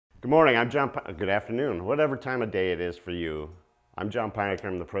Good morning, good afternoon, whatever time of day it is for you. I'm John Pynakker,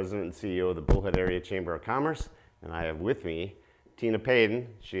 I'm the President and CEO of the Bullhead Area Chamber of Commerce, and I have with me Tina Paden.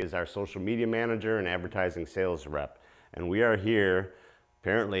 She is our social media manager and advertising sales rep. And we are here,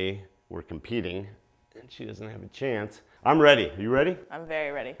 apparently we're competing, and she doesn't have a chance. I'm ready, are you ready? I'm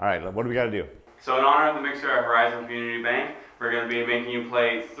very ready. All right, what do we gotta do? So in honor of the mixer at Horizon Community Bank, we're going to be making you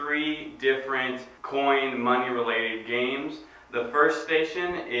play 3 different coin money related games. The first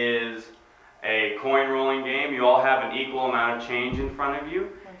station is a coin rolling game. You all have an equal amount of change in front of you,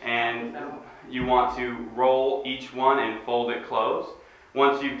 and you want to roll each one and fold it closed.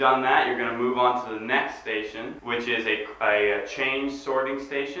 Once you've done that, you're going to move on to the next station, which is a change sorting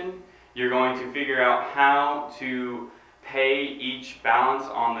station. You're going to figure out how to pay each balance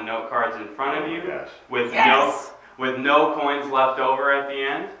on the note cards in front of you with no coins left over at the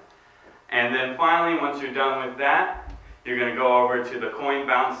end. And then finally, once you're done with that, you're going to go over to the coin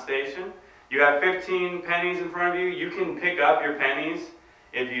bounce station. You have 15 pennies in front of you. You can pick up your pennies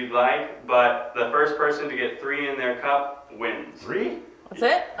if you'd like, but the first person to get 3 in their cup wins. 3? That's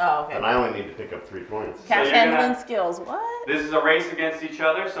it? Oh, okay. And I only need to pick up 3 coins. Cash handling skills, what? This is a race against each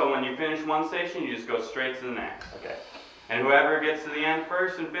other, so when you finish one station, you just go straight to the next. Okay. And whoever gets to the end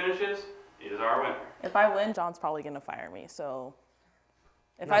first and finishes is our winner. If I win, John's probably going to fire me, so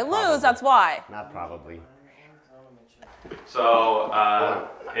if Not I lose, probably. that's why. Not probably. So,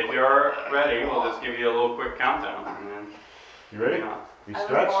 if you're ready, we'll just give you a little quick countdown. And then You ready? You I was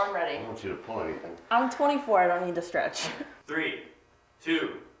stretched? born ready. I don't want you to pull anything. I'm 24, I don't need to stretch. 3,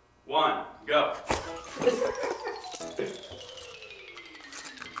 2, 1, go.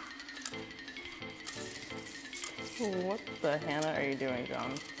 What the Hannah are you doing,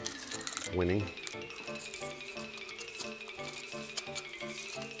 John? Winning.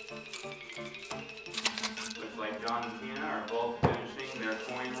 Looks like John and Tina are both finishing their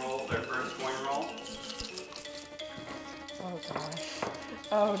coin roll, their first coin roll. Oh gosh.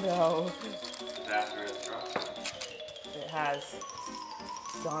 Oh no. Disaster has struck. It has.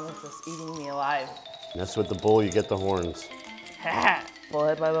 John is just eating me alive. Mess with the bull, you get the horns. Ha!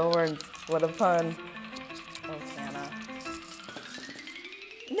 Bullhead by the horns. What a pun. Oh, Hannah.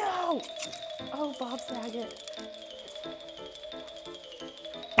 No! Oh, Bob Saget.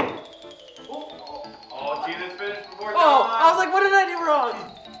 Oh, Tina's finished before John. Oh, I was like, what did I do wrong?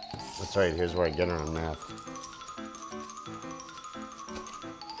 That's right, here's where I get her on math.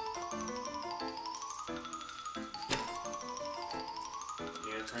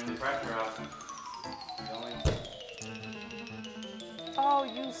 You gotta turn the pressure up. Oh,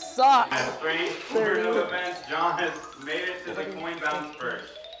 you suck. As 3 order of events, John has made it to the coin bounce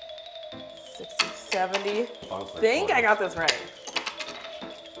first. 60, 70. Bounce like Think I quarters. got this right.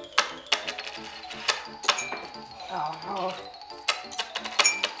 Oh.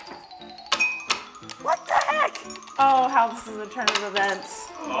 What the heck? Oh, how this is a turn of events.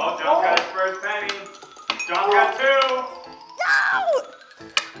 Oh, John's got his first penny. John's got 2.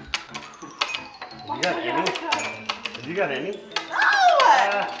 No! You got any? Have you got any? No!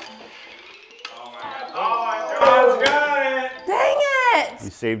 Oh my God. John's got it! Dang it! You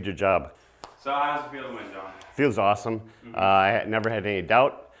saved your job. So how does it feel to win, John? Feels awesome. I never had any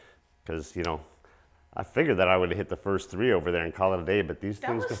doubt because, you know, I figured that I would have hit the first 3 over there and call it a day, but these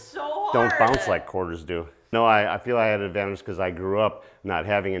things don't bounce like quarters do. No, I feel I had an advantage because I grew up not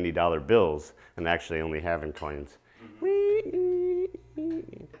having any dollar bills and actually only having coins.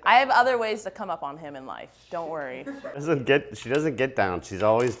 I have other ways to come up on him in life. Don't worry. She doesn't get down. She's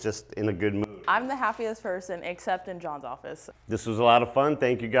always just in a good mood. I'm the happiest person except in John's office. This was a lot of fun.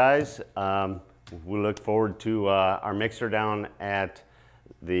 Thank you guys. We look forward to our mixer down at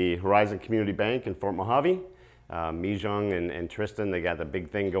the Horizon Community Bank in Fort Mohave. Mijung and Tristan, they got the big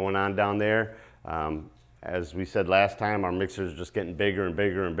thing going on down there. As we said last time, our mixers are just getting bigger and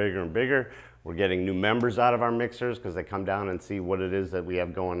bigger and bigger and bigger. We're getting new members out of our mixers because they come down and see what it is that we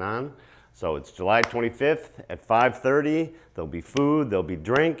have going on. So it's July 25th at 5:30. There'll be food, there'll be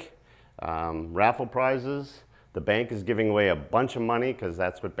drink, raffle prizes. The bank is giving away a bunch of money because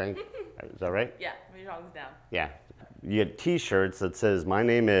that's what bank, is that right? Yeah, Mijung's down. Yeah. You get t-shirts that says my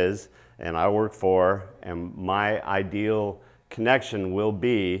name is and I work for and my ideal connection will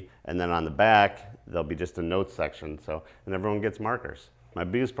be, and then on the back there'll be just a notes section, so, and everyone gets markers. My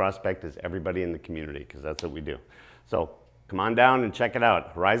biggest prospect is everybody in the community because that's what we do. So come on down and check it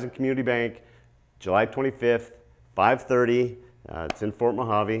out. Horizon Community Bank, July 25th, 5:30. It's in Fort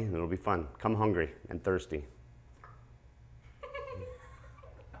Mohave and it'll be fun. Come hungry and thirsty.